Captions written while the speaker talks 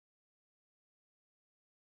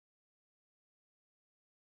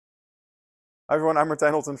Hi everyone, I'm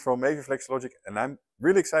Martijn Holten from Flex Logic, and I'm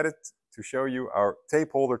really excited to show you our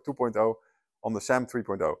tape holder 2.0 on the SAM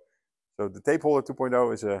 3.0. So the tape holder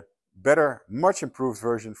 2.0 is a better, much improved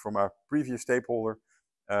version from our previous tape holder.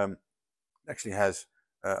 It actually has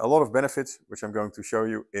a lot of benefits, which I'm going to show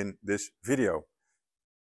you in this video.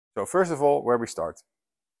 So first of all, where we start.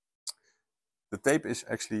 The tape is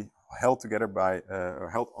actually held together by,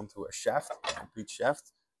 or held onto a shaft, a complete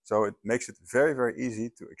shaft. So it makes it very, very easy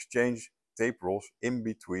to exchange tape rolls in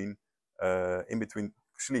between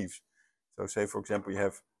sleeves. So say for example you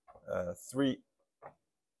have 3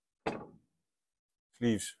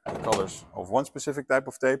 sleeves colors of one specific type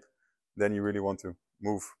of tape, then you really want to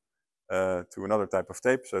move to another type of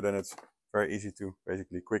tape. So then it's very easy to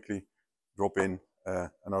basically quickly drop in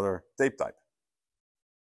another tape type.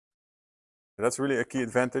 So that's really a key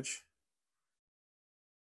advantage.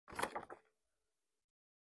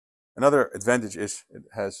 Another advantage is it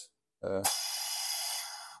has a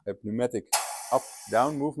pneumatic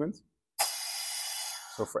up-down movement.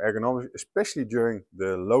 So for ergonomics, especially during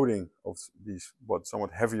the loading of these somewhat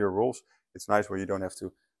heavier rolls, it's nice where you don't have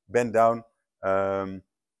to bend down and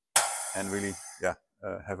really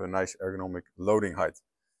have a nice ergonomic loading height.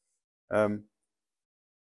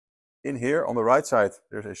 In here on the right side,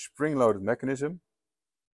 there's a spring-loaded mechanism.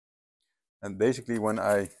 And basically when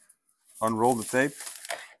I unroll the tape,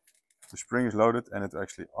 the spring is loaded and it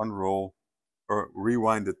actually unroll or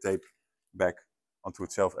rewind the tape back onto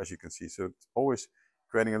itself, as you can see. So it's always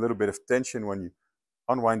creating a little bit of tension when you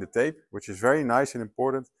unwind the tape, which is very nice and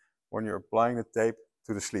important when you're applying the tape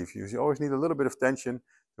to the sleeve. You always need a little bit of tension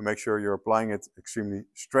to make sure you're applying it extremely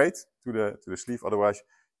straight to the sleeve. Otherwise,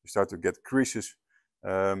 you start to get creases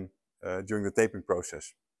during the taping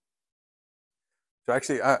process. So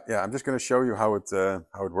actually, I'm just going to show you how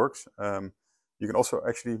it works. You can also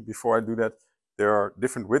actually, before I do that, there are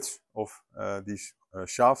different widths of these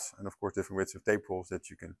shafts, and of course different widths of tape rolls that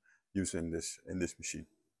you can use in this machine.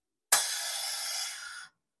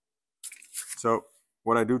 So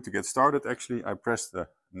what I do to get started, actually, I press the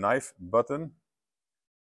knife button.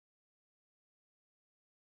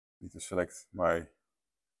 I need to select my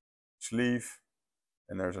sleeve,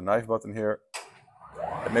 and there's a knife button here.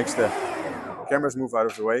 It makes the cameras move out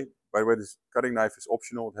of the way. By the way, this cutting knife is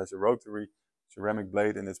optional. It has a rotary ceramic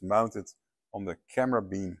blade and it's mounted on the camera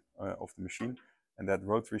beam of the machine. And that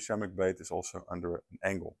rotary ceramic blade is also under an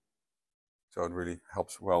angle. So it really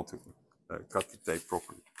helps well to cut the tape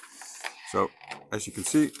properly. So as you can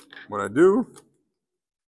see, what I do,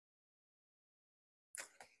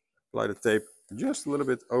 apply the tape just a little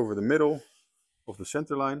bit over the middle of the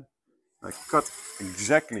center line. I cut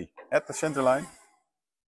exactly at the center line.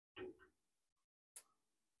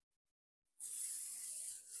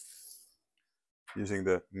 Using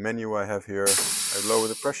the menu I have here, I lower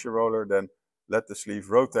the pressure roller, then let the sleeve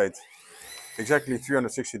rotate exactly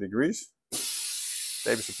 360 degrees.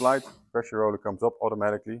 Tape is applied, pressure roller comes up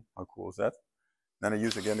automatically. How cool is that? Then I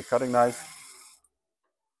use again the cutting knife.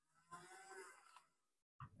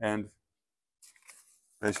 And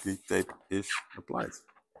basically tape is applied.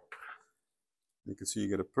 You can see you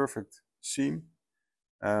get a perfect seam.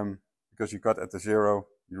 Because you cut at the 0,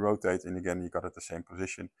 you rotate, and again you cut at the same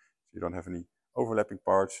position. So you don't have any overlapping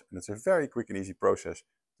parts, and it's a very quick and easy process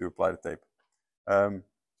to apply the tape.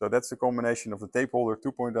 So that's the combination of the tape holder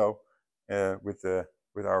 2.0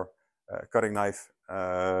 with our cutting knife,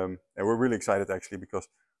 and we're really excited actually because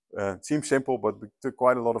it seems simple, but it took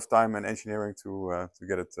quite a lot of time and engineering to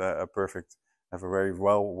get it perfect. Have a very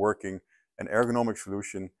well working and ergonomic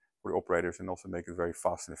solution for the operators, and also make it very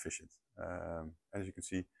fast and efficient. As you can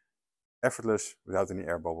see, effortless without any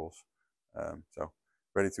air bubbles. So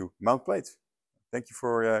ready to mount plates. Thank you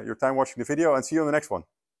for your time watching the video, and see you on the next one.